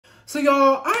So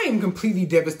y'all, I am completely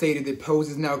devastated that Pose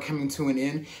is now coming to an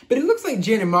end, but it looks like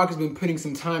Janet Mock has been putting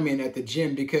some time in at the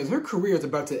gym because her career is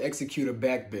about to execute a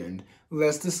backbend.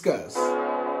 Let's discuss.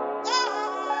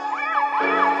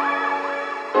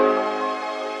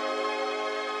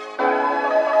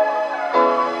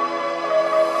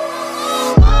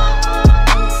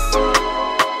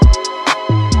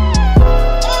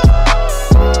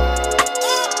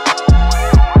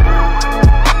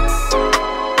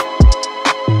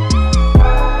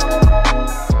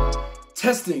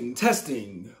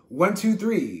 Testing. 1, 2,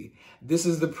 3. This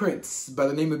is the Prince by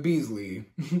the name of Beasley.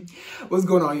 What's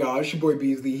going on, y'all? It's your boy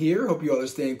Beasley here. Hope you all are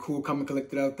staying cool, calm, and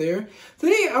collected out there.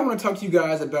 Today, I want to talk to you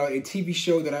guys about a TV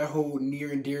show that I hold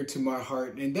near and dear to my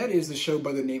heart, and that is the show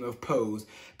by the name of Pose.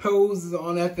 Pose is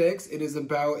on FX. It is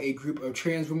about a group of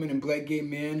trans women and black gay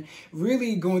men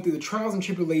really going through the trials and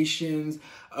tribulations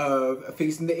of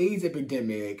facing the AIDS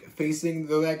epidemic, facing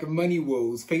the lack of money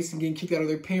woes, facing getting kicked out of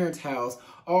their parents' house,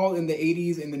 all in the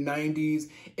 80s and the 90s.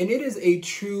 And it is a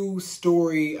true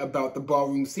story about the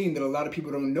ballroom scene that a lot of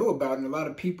people don't know about. And a lot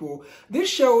of people, this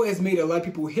show has made a lot of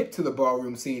people hip to the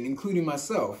ballroom scene, including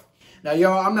myself. Now,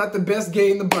 y'all, I'm not the best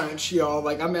gay in the bunch, y'all.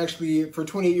 Like, I'm actually, for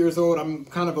 28 years old, I'm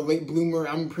kind of a late bloomer.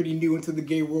 I'm pretty new into the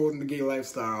gay world and the gay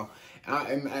lifestyle.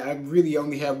 I really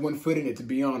only have one foot in it, to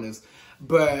be honest.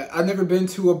 But I've never been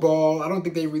to a ball. I don't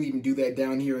think they really even do that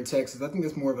down here in Texas. I think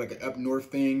that's more of like an up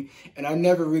north thing. And I've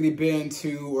never really been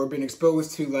to or been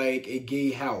exposed to like a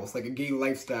gay house, like a gay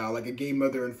lifestyle, like a gay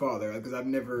mother and father, because I've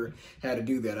never had to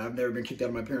do that. I've never been kicked out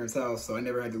of my parents' house, so I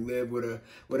never had to live with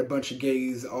a bunch of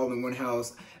gays all in one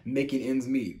house making ends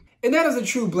meet. And that is a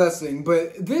true blessing,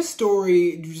 but this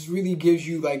story just really gives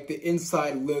you like the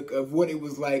inside look of what it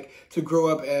was like to grow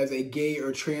up as a gay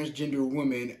or transgender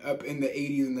woman up in the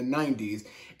 80s and the 90s.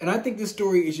 And I think this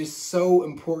story is just so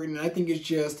important. I think it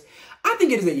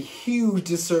is a huge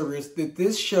disservice that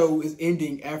this show is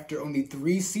ending after only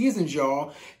 3 seasons,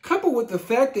 y'all. Coupled with the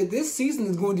fact that this season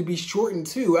is going to be shortened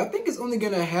too. I think it's only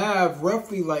going to have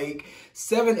roughly like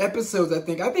 7 episodes, I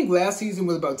think. I think last season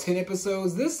was about 10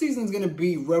 episodes. This season is going to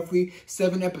be roughly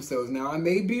 7 episodes. Now, I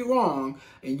may be wrong,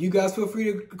 and you guys feel free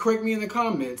to correct me in the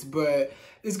comments, but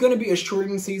it's going to be a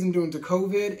shortened season due to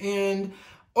COVID. And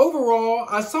overall,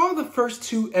 I saw the first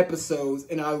 2 episodes,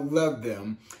 and I loved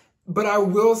them. But I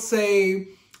will say,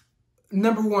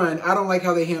 number one, I don't like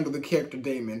how they handle the character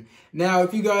Damon. Now,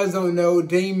 if you guys don't know,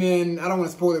 Damon, I don't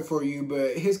want to spoil it for you,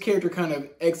 but his character kind of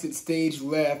exits stage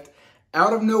left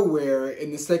out of nowhere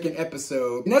in the 2nd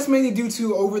episode. And that's mainly due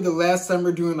to over the last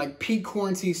summer during like peak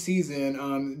quarantine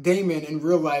season, Damon in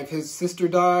real life, his sister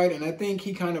died. And I think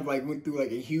he kind of like went through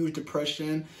like a huge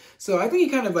depression. So I think he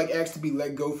kind of like asked to be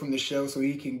let go from the show so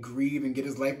he can grieve and get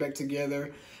his life back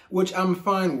together, which I'm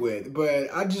fine with, but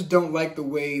I just don't like the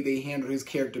way they handle his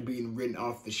character being written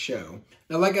off the show.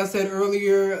 Now, like I said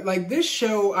earlier, like this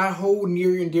show I hold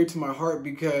near and dear to my heart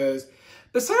because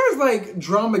besides like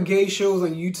drama gay shows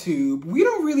on YouTube, we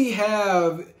don't really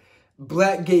have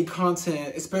black gay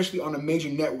content, especially on a major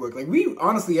network. Like we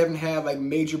honestly haven't had like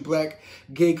major black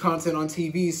gay content on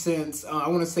TV since I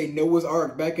want to say Noah's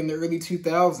Ark back in the early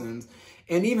 2000s.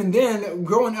 And even then,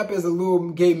 growing up as a little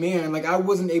gay man, like I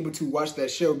wasn't able to watch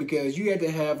that show because you had to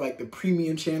have like the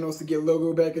premium channels to get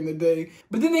Logo back in the day.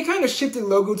 But then they kind of shifted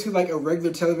Logo to like a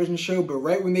regular television show. But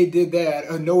right when they did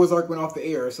that, Noah's Ark went off the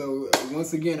air. So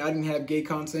once again, I didn't have gay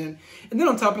content. And then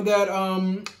on top of that,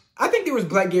 I think there was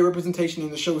black gay representation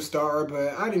in the show Star,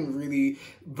 but I didn't really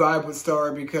vibe with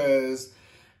Star because,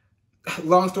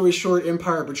 long story short,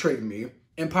 Empire betrayed me.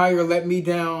 Empire let me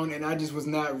down and I just was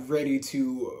not ready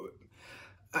to...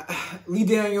 Lee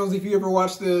Daniels, if you ever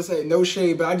watch this, hey, no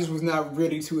shade, but I just was not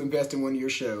ready to invest in one of your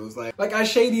shows. Like I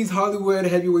shade these Hollywood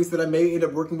heavyweights that I may end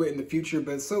up working with in the future,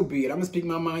 but so be it. I'm gonna speak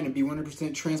my mind and be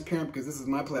 100% transparent because this is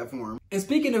my platform. And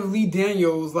speaking of Lee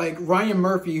Daniels, like Ryan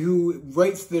Murphy, who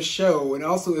writes the show and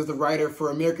also is the writer for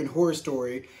American Horror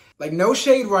Story, like no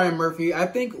shade, Ryan Murphy, I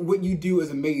think what you do is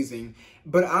amazing.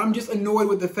 But I'm just annoyed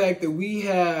with the fact that we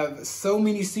have so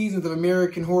many seasons of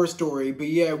American Horror Story, but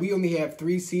yeah, we only have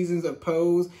 3 seasons of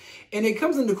Pose. And it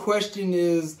comes into question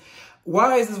is,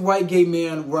 why is this white gay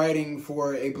man writing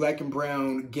for a black and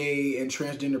brown gay and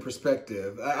transgender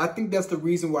perspective? I think that's the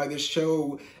reason why this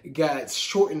show got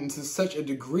shortened to such a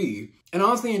degree. And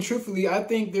honestly and truthfully, I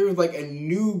think there's like a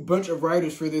new bunch of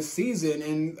writers for this season.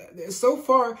 And so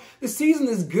far, the season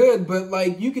is good, but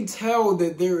like you can tell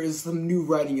that there is some new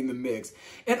writing in the mix.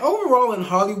 And overall in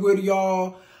Hollywood,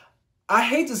 y'all, I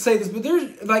hate to say this, but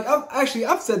there's, like,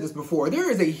 I've said this before.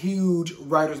 There is a huge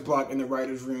writer's block in the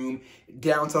writer's room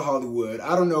down to Hollywood.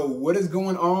 I don't know what is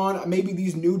going on. Maybe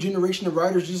these new generation of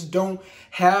writers just don't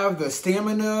have the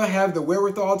stamina, have the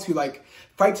wherewithal to, like,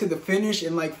 fight to the finish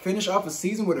and, like, finish off a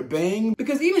season with a bang.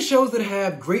 Because even shows that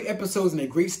have great episodes and a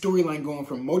great storyline going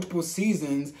for multiple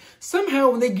seasons,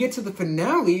 somehow when they get to the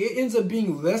finale, it ends up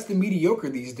being less than mediocre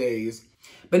these days.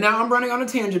 But now I'm running on a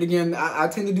tangent again. I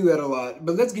tend to do that a lot.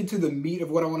 But let's get to the meat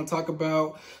of what I want to talk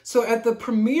about. So at the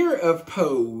premiere of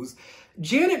Pose,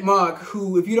 Janet Mock,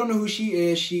 who, if you don't know who she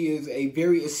is a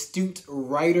very astute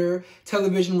writer,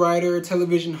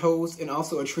 television host, and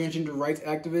also a transgender rights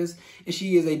activist. And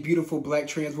she is a beautiful black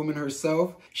trans woman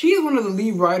herself. She is one of the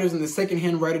lead writers and the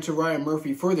second-hand writer to Ryan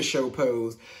Murphy for the show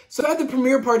Pose. So at the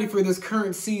premiere party for this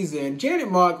current season, Janet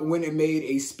Mock went and made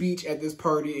a speech at this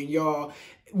party, and y'all,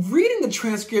 reading the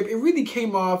transcript, it really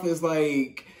came off as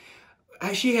like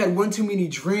she had one too many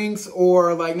drinks,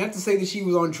 or like, not to say that she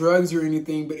was on drugs or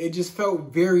anything, but it just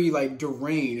felt very like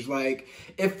deranged. Like,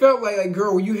 it felt like,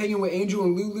 girl, were you hanging with Angel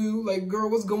and Lulu? Like, girl,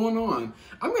 what's going on?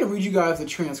 I'm going to read you guys the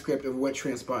transcript of what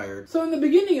transpired. So in the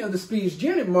beginning of the speech,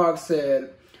 Janet Mock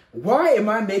said, "Why am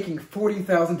I making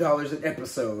 $40,000 an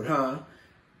episode, huh?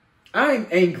 I'm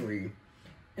angry."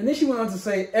 And then she went on to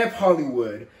say, "F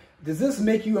Hollywood. Does this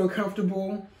make you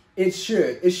uncomfortable? It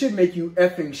should. It should make you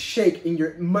effing shake in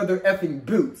your mother effing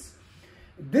boots.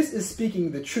 This is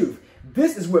speaking the truth.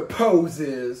 This is what Pose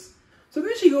is." So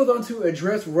then she goes on to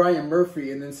address Ryan Murphy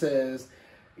and then says,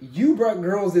 "You brought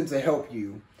girls in to help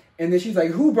you." And then she's like,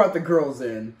 "Who brought the girls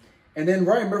in?" And then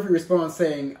Ryan Murphy responds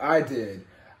saying, "I did.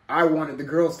 I wanted the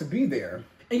girls to be there."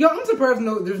 And y'all, I'm surprised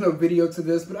there's no video to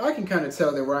this, but I can kind of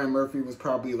tell that Ryan Murphy was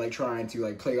probably like trying to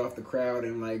like play off the crowd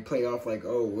and like play off like,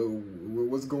 oh,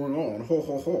 what's going on? Ho,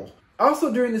 ho, ho. Also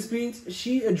during the speech,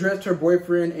 she addressed her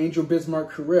boyfriend, Angel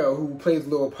Bismarck Carell, who plays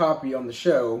Lil Poppy on the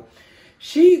show.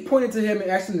 She pointed to him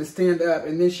and asked him to stand up,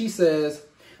 and then she says,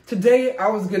 "Today I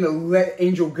was going to let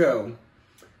Angel go.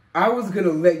 I was going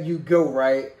to let you go,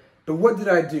 right? But what did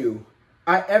I do?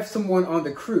 I F'd someone on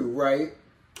the crew, right?"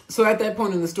 So at that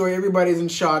point in the story, everybody's in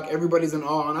shock, everybody's in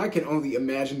awe, and I can only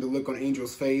imagine the look on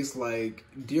Angel's face like,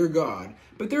 dear God.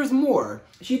 But there's more.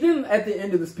 She then, at the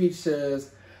end of the speech,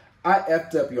 says, "I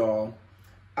F'd up, y'all.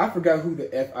 I forgot who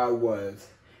the F I was.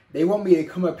 They want me to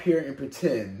come up here and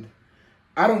pretend.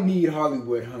 I don't need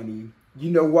Hollywood, honey.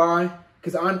 You know why?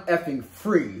 Because I'm effing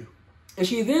free." And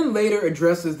she then later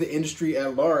addresses the industry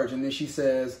at large, and then she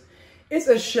says, "It's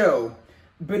a show.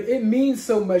 But it means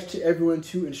so much to everyone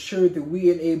to ensure that we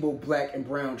enable black and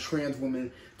brown trans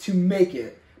women to make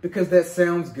it, because that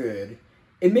sounds good.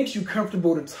 It makes you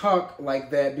comfortable to talk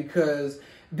like that, because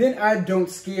then I don't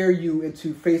scare you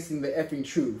into facing the effing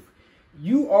truth.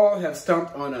 You all have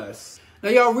stomped on us." Now,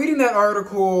 y'all, reading that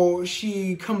article,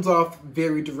 she comes off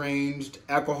very deranged,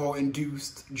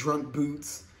 alcohol-induced, drunk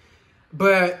boots.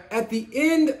 But at the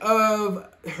end of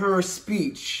her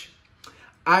speech,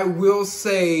 I will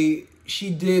say she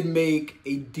did make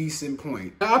a decent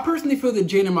point. Now, I personally feel that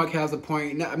Janet Mock has a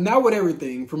point. Not with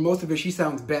everything. For most of it, she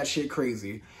sounds batshit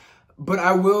crazy. But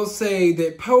I will say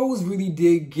that Pose really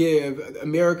did give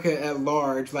America at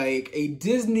large like a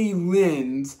Disney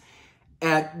lens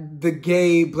at the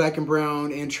gay, black and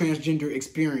brown, and transgender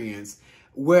experience.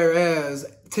 Whereas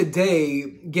today,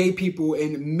 gay people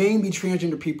and mainly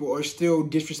transgender people are still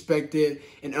disrespected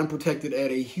and unprotected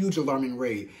at a huge alarming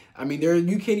rate. I mean,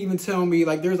 you can't even tell me,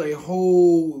 like, there's a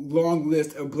whole long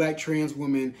list of black trans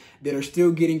women that are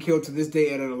still getting killed to this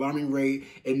day at an alarming rate,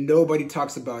 and nobody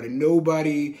talks about it.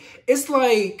 It's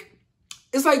like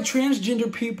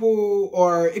transgender people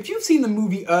are, if you've seen the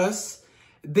movie Us,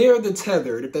 they're the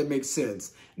tethered, if that makes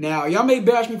sense. Now, y'all may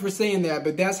bash me for saying that,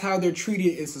 but that's how they're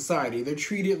treated in society. They're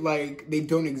treated like they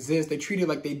don't exist. They're treated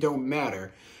like they don't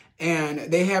matter. And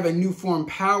they have a newfound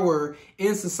power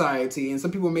in society. And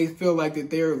some people may feel like that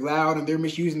they're loud and they're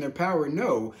misusing their power.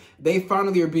 No, they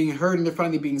finally are being heard and they're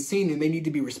finally being seen, and they need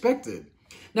to be respected.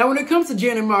 Now, when it comes to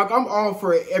Janet Mock, I'm all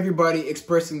for everybody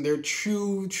expressing their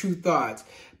true thoughts.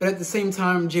 But at the same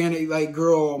time, Janet, like,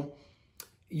 girl,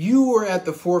 you are at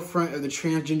the forefront of the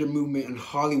transgender movement in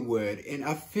Hollywood, and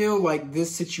I feel like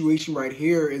this situation right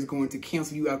here is going to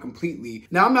cancel you out completely.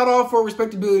 Now, I'm not all for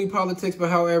respectability politics, but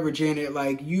however, Janet,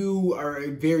 like, you are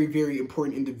a very, very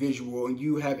important individual, and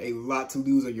you have a lot to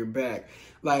lose on your back.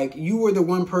 Like, you were the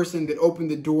one person that opened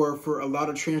the door for a lot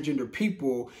of transgender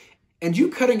people, And you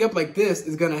cutting up like this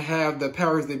is going to have the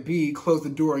powers that be close the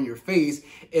door on your face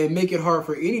and make it hard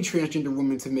for any transgender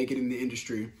woman to make it in the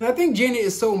industry. And I think Janet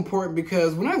is so important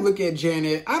because when I look at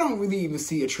Janet, I don't really even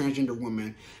see a transgender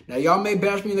woman. Now, y'all may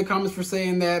bash me in the comments for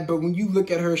saying that, but when you look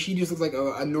at her, she just looks like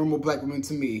a normal black woman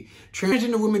to me.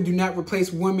 Transgender women do not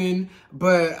replace women,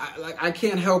 but I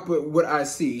can't help but what I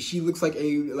see. She looks like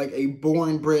a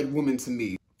born-bred woman to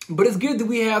me. But it's good that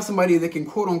we have somebody that can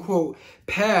quote unquote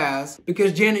pass,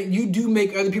 because Janet, you do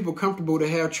make other people comfortable to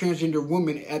have transgender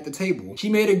women at the table. She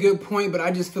made a good point, but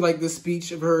I just feel like this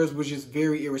speech of hers was just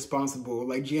very irresponsible.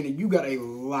 Like, Janet, you got a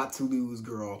lot to lose,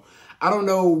 girl. I don't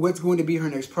know what's going to be her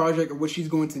next project or what she's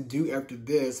going to do after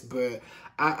this, but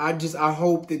I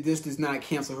hope that this does not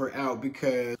cancel her out,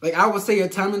 because like I would say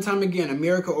it time and time again,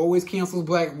 America always cancels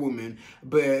black women,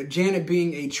 but Janet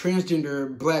being a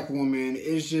transgender black woman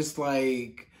is just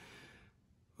like,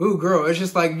 ooh, girl, it's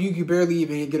just like you could barely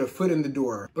even get a foot in the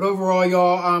door. But overall,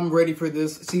 y'all, I'm ready for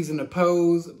this season of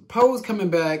Pose. Pose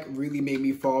coming back really made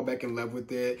me fall back in love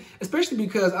with it, especially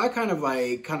because I kind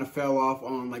of fell off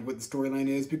on like what the storyline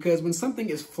is, because when something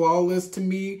is flawless to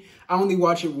me, I only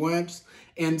watch it once.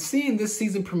 And seeing this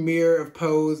season premiere of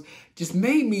Pose just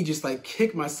made me just like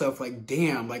kick myself like,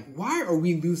 damn, like why are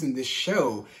we losing this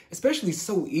show? Especially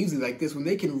so easily like this, when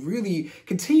they can really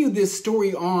continue this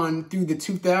story on through the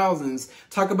 2000s.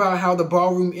 Talk about how the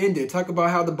ballroom ended. Talk about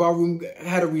how the ballroom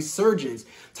had a resurgence.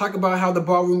 Talk about how the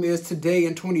ballroom is today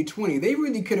in 2020. They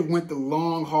really could have went the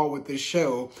long haul with this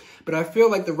show, but I feel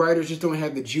like the writers just don't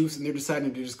have the juice and they're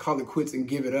deciding to just call it quits and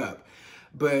give it up.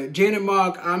 But Janet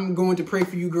Mock, I'm going to pray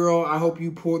for you, girl. I hope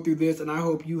you pull through this, and I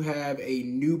hope you have a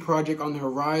new project on the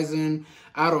horizon.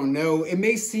 I don't know. It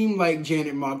may seem like,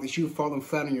 Janet Mock, that you've fallen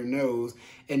flat on your nose,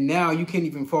 and now you can't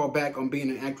even fall back on being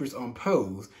an actress on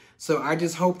Pose. So I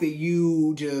just hope that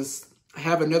you just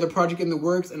have another project in the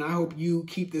works, and I hope you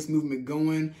keep this movement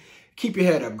going. Keep your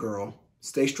head up, girl.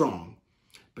 Stay strong.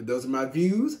 But those are my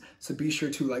views, so be sure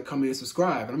to like, comment, and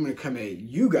subscribe, and I'm going to come at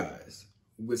you guys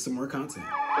with some more content.